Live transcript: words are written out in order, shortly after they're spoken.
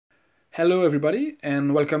Hello everybody,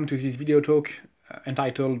 and welcome to this video talk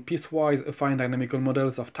entitled Piecewise Affine Dynamical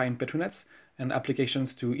Models of Timed Petri Nets and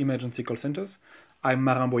Applications to Emergency Call Centers. I'm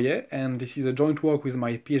Marin Boyer, and this is a joint work with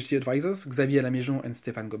my PhD advisors, Xavier Lamijon and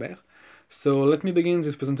Stéphane Gobert. So let me begin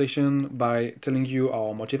this presentation by telling you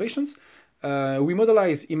our motivations. We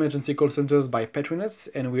modelize emergency call centers by Petri Nets,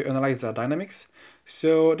 and we analyze their dynamics.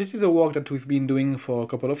 So this is a work that we've been doing for a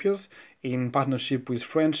couple of years in partnership with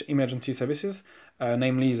French emergency services,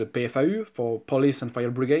 namely the PFAU for Police and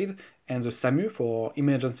Fire Brigade and the SAMU for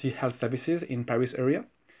Emergency Health Services in Paris area.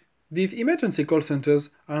 These emergency call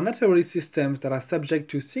centers are naturally systems that are subject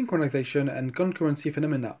to synchronization and concurrency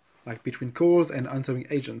phenomena, like between calls and answering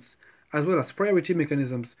agents, as well as priority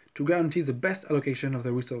mechanisms to guarantee the best allocation of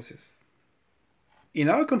the resources. In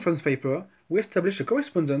our conference paper, we established a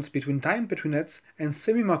correspondence between timed Petri nets and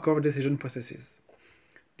semi-Markov decision processes.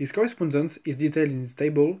 This correspondence is detailed in this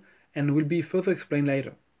table and will be further explained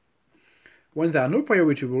later. When there are no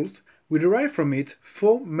priority rules, we derive from it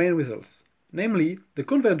four main results, namely the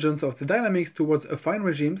convergence of the dynamics towards affine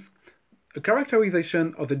regimes, a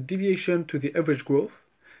characterization of the deviation to the average growth,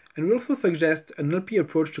 and we also suggest an LP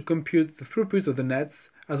approach to compute the throughput of the nets,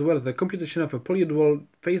 as well as the computation of a polyhedral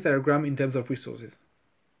phase diagram in terms of resources.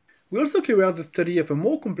 We also carry out the study of a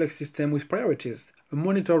more complex system with priorities, a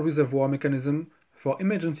monitored reservoir mechanism for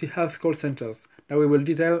emergency health call centers that we will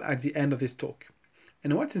detail at the end of this talk.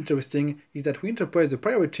 And what's interesting is that we interpret the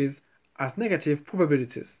priorities as negative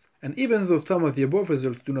probabilities, and even though some of the above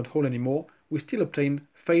results do not hold anymore, we still obtain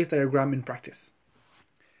phase diagram in practice.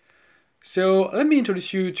 So let me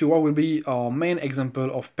introduce you to what will be our main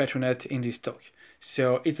example of Petri net in this talk.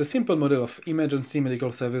 So it's a simple model of emergency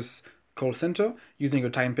medical service call center using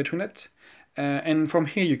a timed Petri net. And from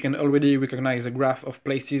here you can already recognize a graph of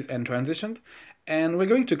places and transitions. And we're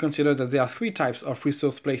going to consider that there are three types of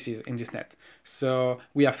resource places in this net. So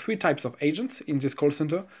we have three types of agents in this call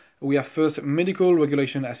center. We have first medical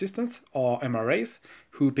regulation assistants, or MRAs,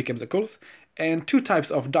 who pick up the calls, and two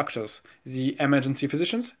types of doctors, the emergency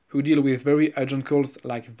physicians, who deal with very urgent calls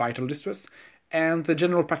like vital distress, and the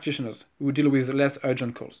general practitioners, who deal with less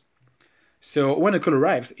urgent calls. So when a call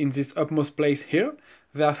arrives in this upmost place here,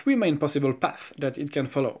 there are three main possible paths that it can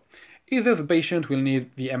follow. Either the patient will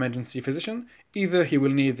need the emergency physician, either he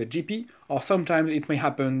will need the GP, or sometimes it may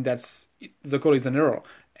happen that the call is an error,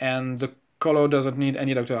 and the caller doesn't need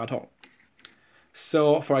any doctor at all.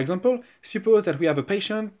 So, for example, suppose that we have a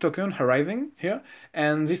patient token arriving here,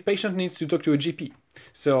 and this patient needs to talk to a GP.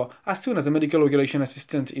 So, as soon as a medical regulation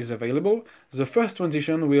assistant is available, the first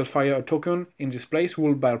transition will fire a token in this place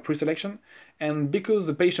ruled by preselection, and because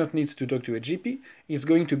the patient needs to talk to a GP, it's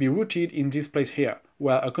going to be routed in this place here,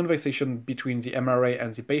 where a conversation between the MRA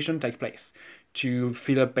and the patient takes place, to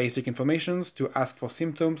fill up basic information, to ask for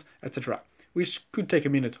symptoms, etc., which could take a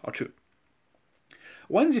minute or two.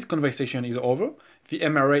 When this conversation is over, the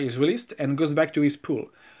MRA is released and goes back to his pool,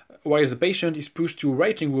 while the patient is pushed to a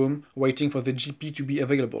waiting room waiting for the GP to be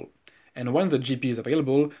available. And when the GP is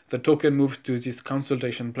available, the token moves to this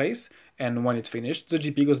consultation place, and when it's finished, the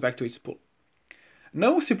GP goes back to its pool.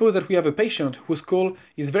 Now suppose that we have a patient whose call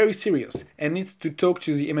is very serious and needs to talk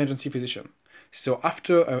to the emergency physician. So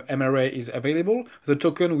after an MRA is available, the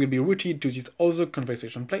token will be routed to this other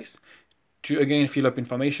conversation place, to again fill up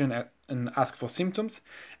information and ask for symptoms,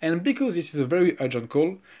 and because this is a very urgent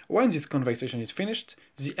call, when this conversation is finished,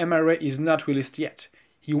 the MRA is not released yet.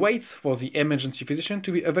 He waits for the emergency physician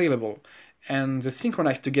to be available, and they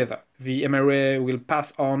synchronize together. The MRA will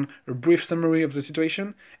pass on a brief summary of the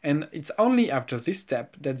situation, and it's only after this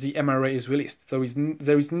step that the MRA is released, so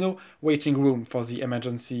there is no waiting room for the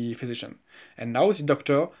emergency physician. And now the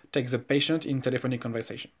doctor takes the patient in telephonic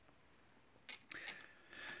conversation.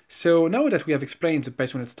 So now that we have explained the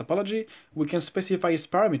Petri nets topology, we can specify its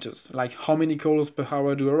parameters, like how many calls per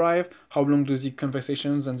hour do arrive, how long do the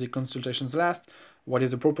conversations and the consultations last, what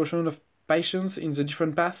is the proportion of patients in the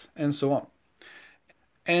different paths, and so on.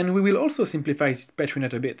 And we will also simplify this Petri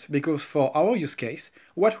net a bit, because for our use case,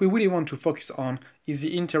 what we really want to focus on is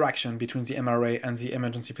the interaction between the MRA and the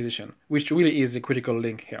emergency physician, which really is the critical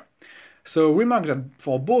link here. So remark that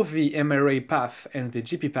for both the MRA path and the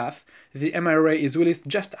GP path, the MRA is released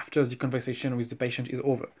just after the conversation with the patient is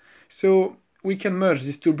over. So we can merge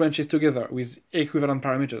these two branches together with equivalent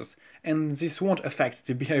parameters, and this won't affect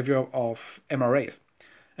the behavior of MRAs.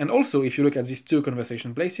 And also, if you look at these two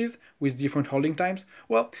conversation places with different holding times,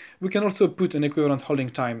 well, we can also put an equivalent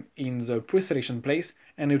holding time in the preselection place,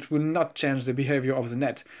 and it will not change the behavior of the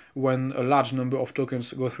net when a large number of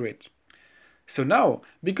tokens go through it. So now,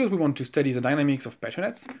 because we want to study the dynamics of Petri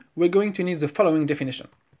nets, we're going to need the following definition.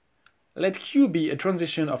 Let Q be a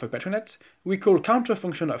transition of a Petri net. We call counter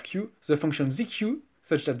function of Q the function ZQ,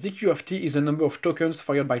 such that ZQ of t is the number of tokens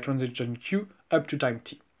fired by transition Q up to time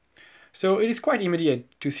t. So it is quite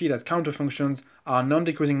immediate to see that counter functions are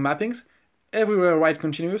non-decreasing mappings, everywhere right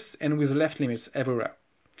continuous and with left limits everywhere.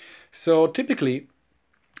 So typically,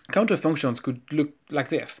 counter functions could look like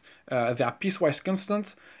this. They are piecewise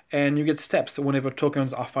constant, and you get steps whenever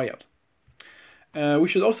tokens are fired. We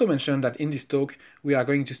should also mention that in this talk, we are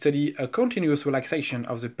going to study a continuous relaxation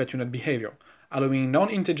of the Petri net behavior, allowing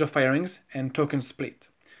non-integer firings and token split.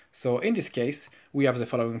 So in this case, we have the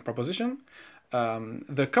following proposition.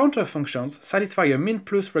 The counter functions satisfy a min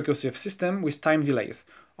plus recursive system with time delays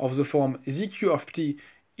of the form ZQ of t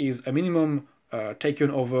is a minimum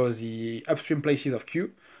taken over the upstream places of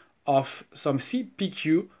Q of some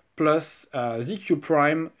CPQ plus ZQ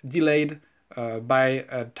prime delayed by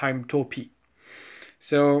time tau p.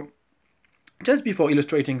 So just before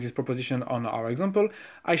illustrating this proposition on our example,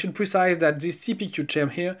 I should precise that this CPQ term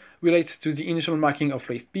here relates to the initial marking of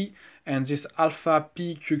place P, and this alpha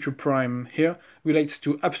PQQ prime here relates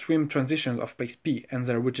to upstream transitions of place P and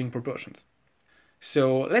their routing proportions.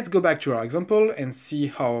 So let's go back to our example and see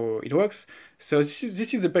how it works. So this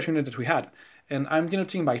is the Petri net that we had, and I'm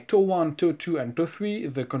denoting by tau1, tau2, and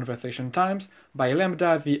tau3 the conversation times, by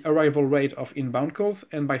lambda the arrival rate of inbound calls,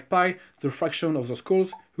 and by pi the fraction of those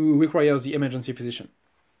calls who requires the emergency physician.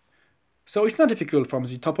 So it's not difficult from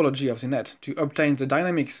the topology of the net to obtain the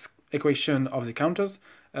dynamics equation of the counters.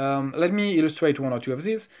 Let me illustrate one or two of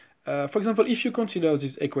these. For example, if you consider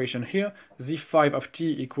this equation here, z5 of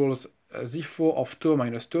t equals z4 of tau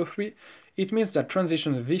minus tau3, it means that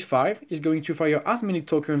transition z5 is going to fire as many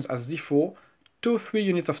tokens as z4 tau3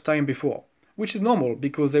 units of time before, which is normal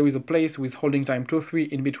because there is a place with holding time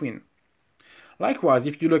tau3 in between. Likewise,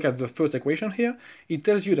 if you look at the first equation here, it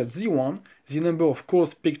tells you that z1, the number of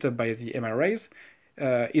calls picked up by the MRAs,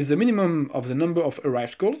 is the minimum of the number of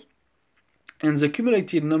arrived calls, and the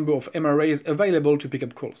cumulative number of MRAs available to pick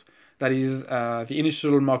up calls. That is the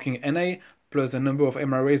initial marking NA plus the number of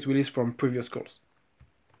MRAs released from previous calls.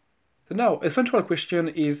 So now, a central question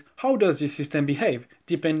is, how does this system behave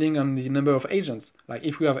depending on the number of agents? Like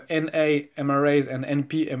if we have NA MRAs and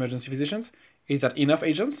NP emergency physicians, is that enough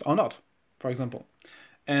agents or not, for example?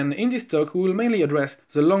 And in this talk, we will mainly address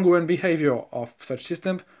the long-run behavior of such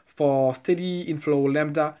systems for steady inflow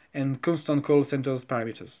lambda and constant call centers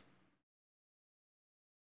parameters.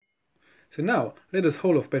 So now, let us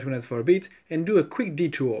hold off Petri nets for a bit and do a quick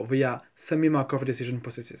detour via semi-Markov decision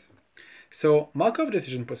processes. So, Markov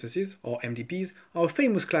decision processes, or MDPs, are a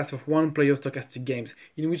famous class of one-player stochastic games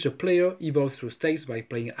in which a player evolves through states by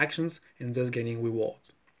playing actions and thus gaining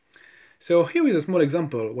rewards. So here is a small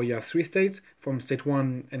example where you have 3 states. From state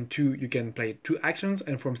 1 and 2 you can play 2 actions,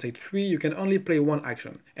 and from state 3 you can only play 1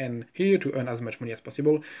 action. And here, to earn as much money as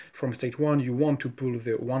possible, from state 1 you want to pull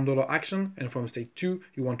the $1 action, and from state 2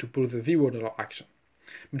 you want to pull the $0 action.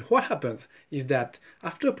 But what happens is that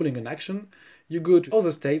after pulling an action, you go to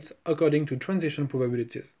other states according to transition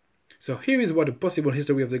probabilities. So here is what a possible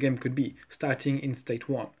history of the game could be, starting in state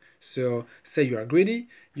 1. So say you are greedy,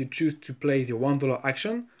 you choose to play the $1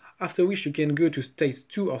 action, after which you can go to states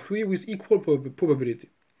 2 or 3 with equal probability.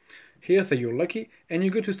 Here, say you're lucky, and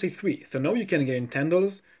you go to state 3, so now you can gain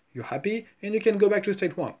 $10, you're happy, and you can go back to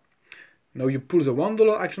state 1. Now you pull the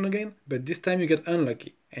 $1 action again, but this time you get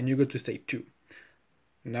unlucky, and you go to state 2.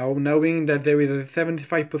 Now, knowing that there is a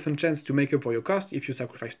 75% chance to make up for your cost if you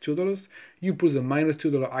sacrifice $2, you pull the minus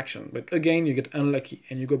 $2 action, but again you get unlucky,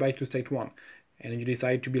 and you go back to state 1, and you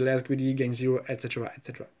decide to be less greedy, gain 0, etc,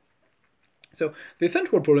 etc. So the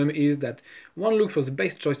central problem is that one looks for the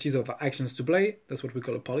best choices of actions to play, that's what we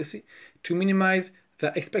call a policy, to minimize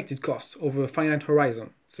the expected costs over a finite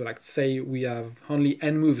horizon. So like say we have only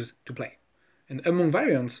n moves to play. And among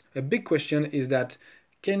variants, a big question is that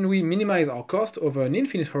can we minimize our cost over an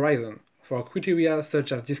infinite horizon for criteria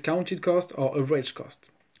such as discounted cost or average cost?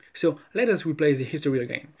 So let us replay the history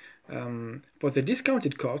again. For the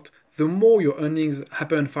discounted cost, the more your earnings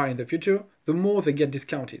happen far in the future, the more they get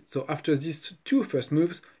discounted. So after these 2 first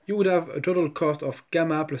moves, you would have a total cost of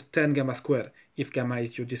gamma plus 10 gamma squared, if gamma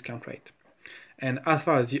is your discount rate. And as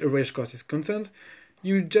far as the average cost is concerned,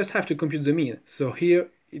 you just have to compute the mean. So here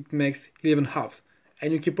it makes 11 halves.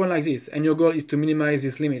 And you keep on like this, and your goal is to minimize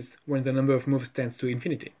these limits when the number of moves tends to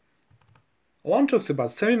infinity. One talks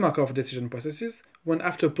about semi-Markov decision processes when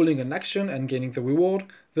after pulling an action and gaining the reward,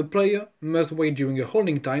 the player must wait during a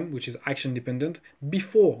holding time, which is action dependent,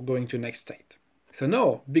 before going to the next state. So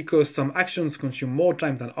now, because some actions consume more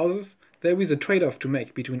time than others, there is a trade-off to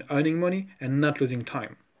make between earning money and not losing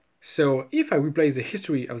time. So if I replay the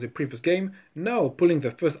history of the previous game, now pulling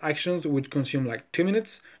the first actions would consume like 2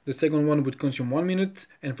 minutes, the second one would consume 1 minute,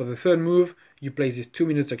 and for the third move, you play this 2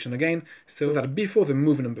 minutes action again, so that before the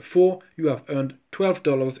move number 4, you have earned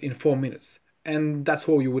 $12 in 4 minutes. And that's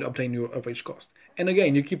how you would obtain your average cost. And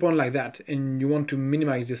again, you keep on like that, and you want to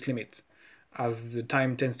minimize this limit, as the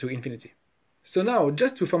time tends to infinity. So now,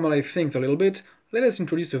 just to formalize things a little bit, let us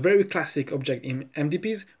introduce a very classic object in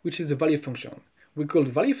MDPs, which is the value function. We call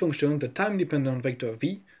the value function the time-dependent vector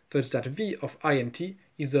v, such that v of I and t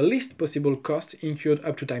is the least possible cost incurred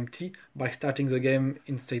up to time t by starting the game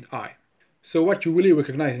in state I. So what you really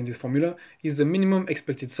recognize in this formula is the minimum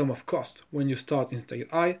expected sum of cost when you start in state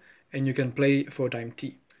I and you can play for time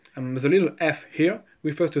t. The little f here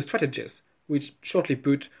refers to strategies, which shortly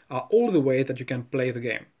put are all the ways that you can play the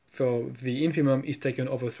game. So the infimum is taken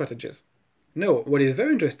over strategies. Now, what is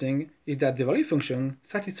very interesting is that the value function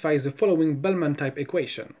satisfies the following Bellman-type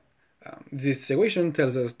equation. This equation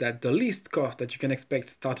tells us that the least cost that you can expect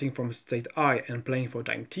starting from state I and playing for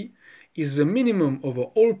time t is the minimum over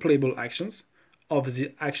all playable actions of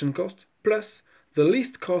the action cost plus the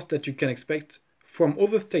least cost that you can expect from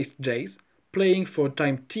other state j's playing for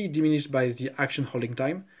time t diminished by the action holding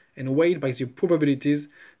time and weighed by the probabilities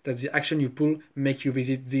that the action you pull make you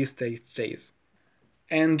visit these state j's.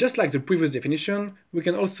 And just like the previous definition, we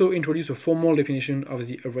can also introduce a formal definition of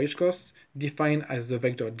the average cost, defined as the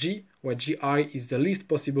vector g, where gi is the least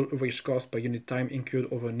possible average cost per unit time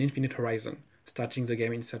incurred over an infinite horizon, starting the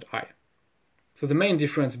game in set I. So the main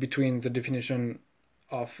difference between the definition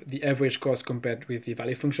of the average cost compared with the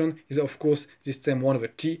value function is of course this term 1 over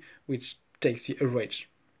t, which takes the average.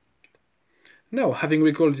 Now, having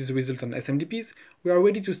recalled these results on SMDPs, we are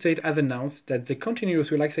ready to state as announced that the continuous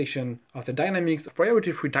relaxation of the dynamics of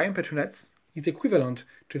priority-free Timed Petri Nets is equivalent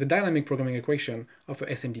to the dynamic programming equation of a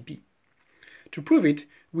SMDP. To prove it,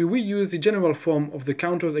 we reuse the general form of the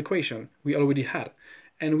counters equation we already had,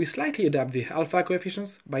 and we slightly adapt the alpha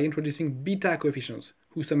coefficients by introducing beta coefficients,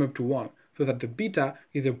 who sum up to 1, so that the beta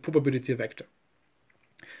is a probability vector.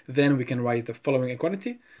 Then we can write the following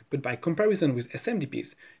equality, but by comparison with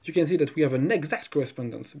SMDPs, you can see that we have an exact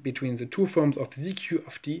correspondence between the two forms of zq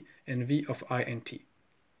of t and v of I and t.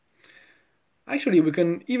 Actually, we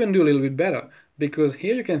can even do a little bit better, because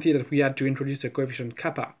here you can see that we had to introduce a coefficient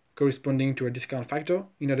kappa corresponding to a discount factor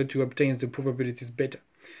in order to obtain the probabilities beta.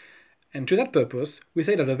 And to that purpose, we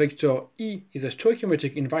say that the vector E is a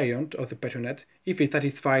stoichiometric invariant of the Petri net if it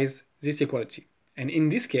satisfies this equality. And in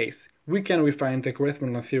this case, we can refine the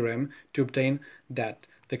correspondence theorem to obtain that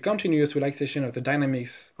the continuous relaxation of the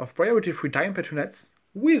dynamics of priority-free Timed Petri nets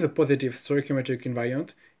with a positive stoichiometric invariant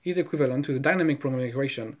is equivalent to the dynamic programming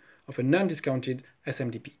equation of a non-discounted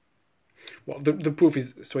SMDP. Well, the proof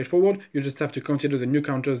is straightforward. You just have to consider the new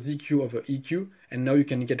counter ZQ over EQ, and now you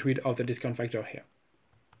can get rid of the discount factor here.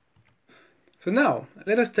 So now,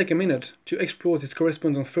 let us take a minute to explore this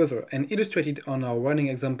correspondence further and illustrate it on our running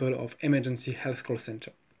example of emergency health call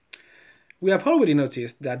center. We have already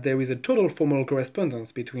noticed that there is a total formal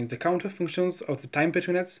correspondence between the counter functions of the Timed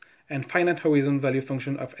Petri nets and finite horizon value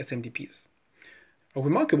function of SMDPs. A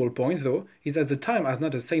remarkable point, though, is that the time has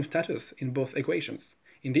not the same status in both equations.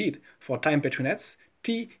 Indeed, for Timed Petri nets,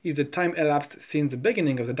 t is the time elapsed since the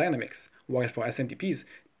beginning of the dynamics, while for SMDPs,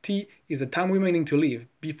 t is the time remaining to live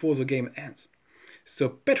before the game ends. So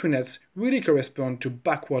Petri nets really correspond to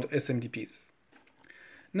backward SMDPs.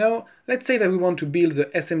 Now, let's say that we want to build the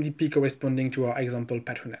SMDP corresponding to our example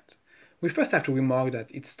Petri net. We first have to remark that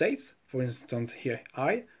its states, for instance here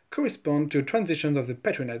I, correspond to transitions of the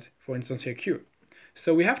Petri net, for instance here Q.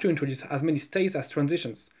 So we have to introduce as many states as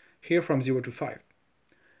transitions, here from 0 to 5.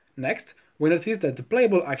 Next, we notice that the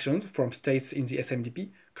playable actions from states in the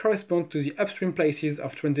SMDP correspond to the upstream places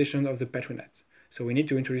of transition of the Petri net, so we need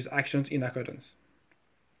to introduce actions in accordance.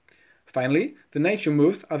 Finally, the nature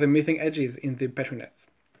moves are the missing edges in the Petri net.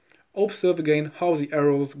 Observe again how the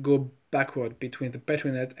arrows go backward between the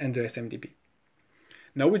Petri net and the SMDP.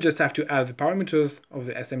 Now we just have to add the parameters of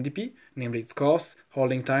the SMDP, namely its costs,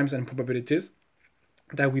 holding times, and probabilities,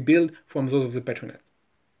 that we build from those of the Petri net.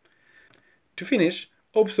 To finish,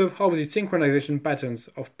 observe how the synchronization patterns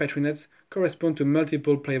of Petri nets correspond to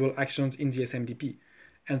multiple playable actions in the SMDP,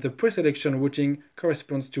 and the preselection routing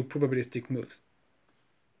corresponds to probabilistic moves.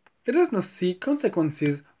 Let us now see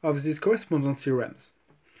consequences of these correspondence theorems.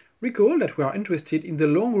 Recall that we are interested in the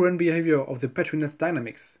long-run behavior of the Petri net's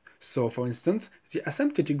dynamics, so for instance, the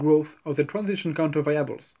asymptotic growth of the transition counter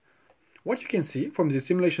variables. What you can see from the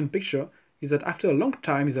simulation picture is that after a long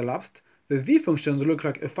time is elapsed, the v functions look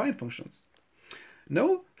like affine functions.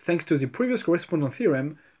 Now, thanks to the previous correspondence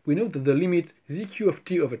theorem, we know that the limit zq of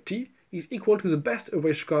t over t is equal to the best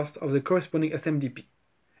average cost of the corresponding SMDP.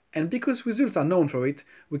 And because results are known for it,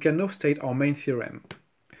 we can now state our main theorem.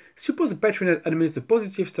 Suppose the Petri net admits the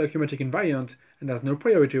positive stoichiometric invariant and has no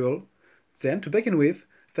priority rule, then to begin with,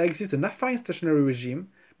 there exists an affine stationary regime,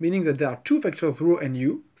 meaning that there are two vectors ρ and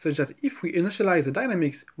u, such that if we initialize the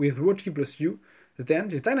dynamics with ρt plus u, then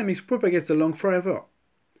this dynamics propagates along forever.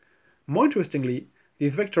 More interestingly,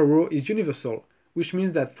 this vector ρ is universal, which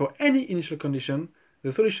means that for any initial condition,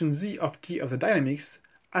 the solution z of t of the dynamics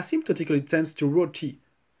asymptotically tends to ρt,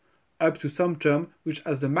 up to some term which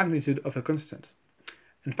has the magnitude of a constant.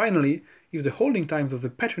 And finally, if the holding times of the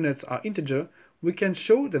Petri nets are integer, we can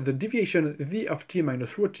show that the deviation v of t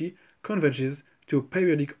minus ρt converges to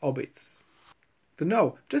periodic orbits. So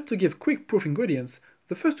now, just to give quick proof ingredients,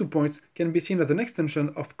 the first 2 points can be seen as an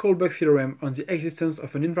extension of Kohlberg's theorem on the existence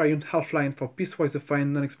of an invariant half-line for piecewise affine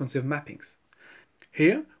non-expansive mappings.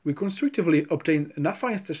 Here, we constructively obtain an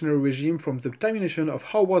affine stationary regime from the termination of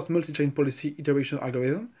Howard's multi-chain policy iteration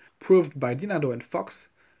algorithm, proved by DiNardo and Fox,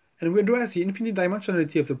 and we address the infinite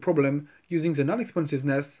dimensionality of the problem using the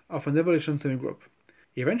non-expansiveness of an evolution semigroup.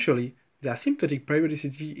 Eventually, the asymptotic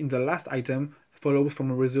periodicity in the last item follows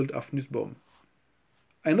from a result of Nussbaum.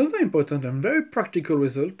 Another important and very practical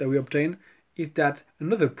result that we obtain is that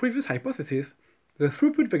under the previous hypothesis, the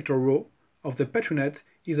throughput vector ρ of the Petri net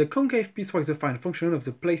is a concave piecewise affine function of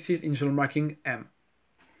the place's initial marking M.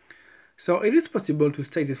 So it is possible to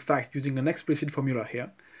state this fact using an explicit formula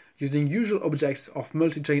here, using usual objects of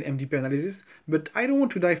multi-chain MDP analysis, but I don't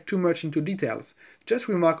want to dive too much into details, just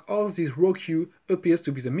remark all this ρq appears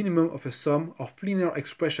to be the minimum of a sum of linear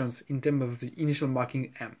expressions in terms of the initial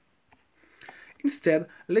marking M. Instead,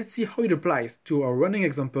 let's see how it applies to our running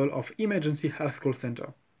example of emergency health call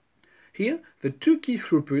center. Here, the two key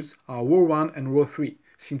throughputs are ρ1 and ρ3,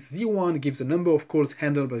 since Z1 gives the number of calls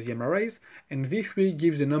handled by the MRAs, and V3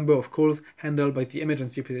 gives the number of calls handled by the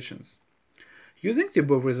emergency physicians. Using the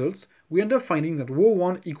above results, we end up finding that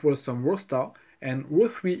ρ1 equals some ρ star, and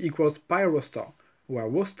ρ3 equals pi ρ star, where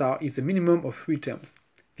ρ star is the minimum of 3 terms: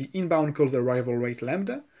 the inbound calls arrival rate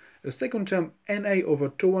lambda, a second term Na over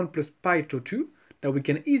τ1 plus pi τ2 that we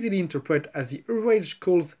can easily interpret as the average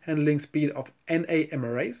calls handling speed of Na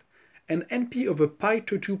MRAs, and Np over pi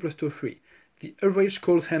τ2 plus τ3, the average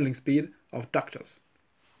calls handling speed of doctors.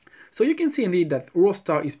 So you can see indeed that ρ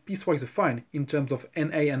star is piecewise affine in terms of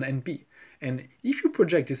Na and Np, and if you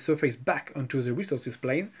project this surface back onto the resources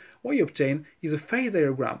plane, what you obtain is a phase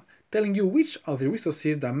diagram telling you which are the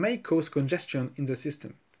resources that may cause congestion in the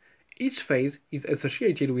system. Each phase is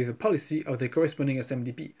associated with a policy of the corresponding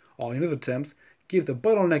SMDP, or in other terms, give the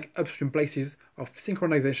bottleneck upstream places of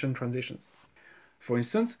synchronization transitions. For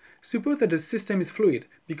instance, suppose that the system is fluid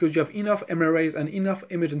because you have enough MRAs and enough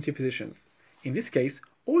emergency physicians. In this case,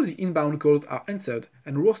 all the inbound calls are answered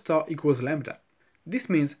and ρ star equals lambda. This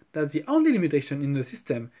means that the only limitation in the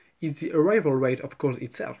system is the arrival rate of calls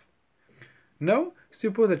itself. Now,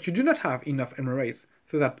 suppose that you do not have enough MRAs,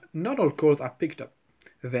 so that not all calls are picked up.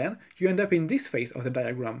 Then, you end up in this phase of the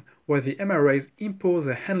diagram, where the MRAs impose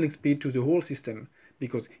the handling speed to the whole system,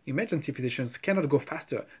 because emergency physicians cannot go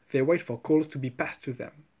faster, they wait for calls to be passed to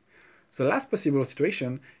them. The last possible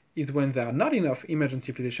situation is when there are not enough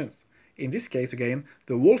emergency physicians. In this case, again,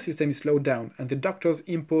 the whole system is slowed down and the doctors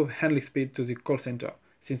impose handling speed to the call center,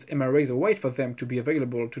 since MRAs wait for them to be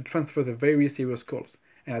available to transfer the very serious calls,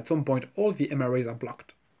 and at some point all the MRAs are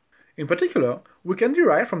blocked. In particular, we can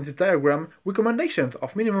derive from this diagram recommendations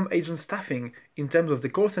of minimum agent staffing in terms of the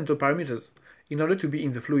call center parameters, in order to be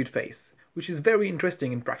in the fluid phase, which is very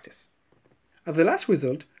interesting in practice. As the last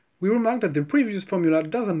result, we remark that the previous formula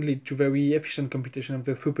doesn't lead to very efficient computation of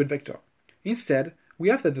the throughput vector. Instead, we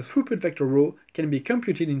have that the throughput vector ρ can be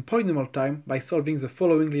computed in polynomial time by solving the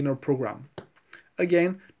following linear program.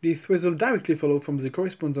 Again, this result directly follows from the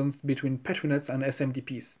correspondence between Petri nets and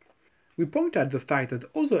SMDPs. We point out the fact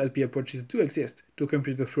that other LP approaches do exist to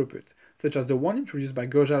compute the throughput, such as the one introduced by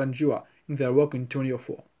Gojal and Jua in their work in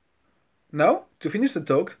 2004. Now, to finish the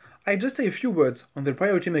talk, I just say a few words on the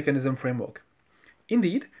priority mechanism framework.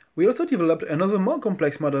 Indeed, we also developed another more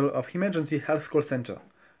complex model of emergency health call center.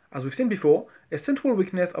 As we've seen before, a central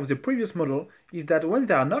weakness of the previous model is that when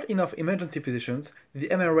there are not enough emergency physicians, the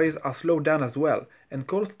MRAs are slowed down as well, and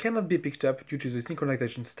calls cannot be picked up due to the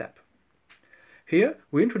synchronization step. Here,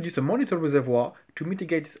 we introduce a monitor reservoir to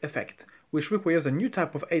mitigate this effect, which requires a new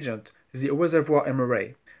type of agent, the reservoir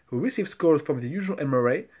MRA, who receives calls from the usual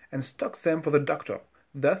MRA and stocks them for the doctor,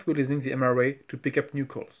 thus releasing the MRA to pick up new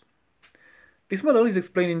calls. This model is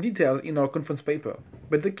explained in detail in our conference paper,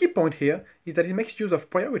 but the key point here is that it makes use of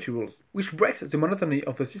priority rules, which breaks the monotony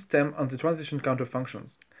of the system and the transition counter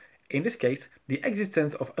functions. In this case, the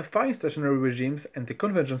existence of affine stationary regimes and the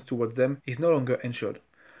convergence towards them is no longer ensured.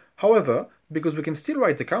 However, because we can still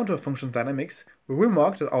write the counter function dynamics, we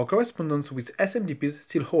remark that our correspondence with SMDPs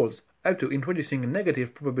still holds, up to introducing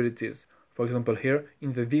negative probabilities, for example here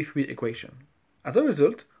in the V3 equation. As a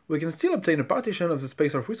result, we can still obtain a partition of the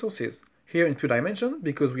space of resources, here in 3 dimensions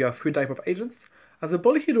because we have 3 types of agents, as a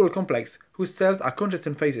polyhedral complex whose cells are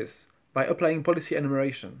congestion phases, by applying policy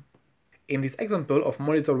enumeration. In this example of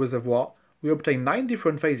monitor reservoir, we obtain 9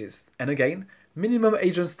 different phases, and again, minimum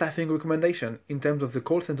agent staffing recommendation in terms of the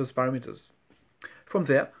call center's parameters. From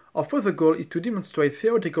there, our further goal is to demonstrate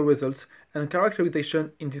theoretical results and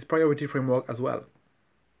characterization in this priority framework as well.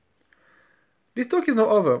 This talk is now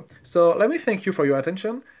over, so let me thank you for your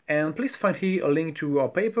attention, and please find here a link to our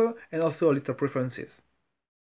paper and also a list of references.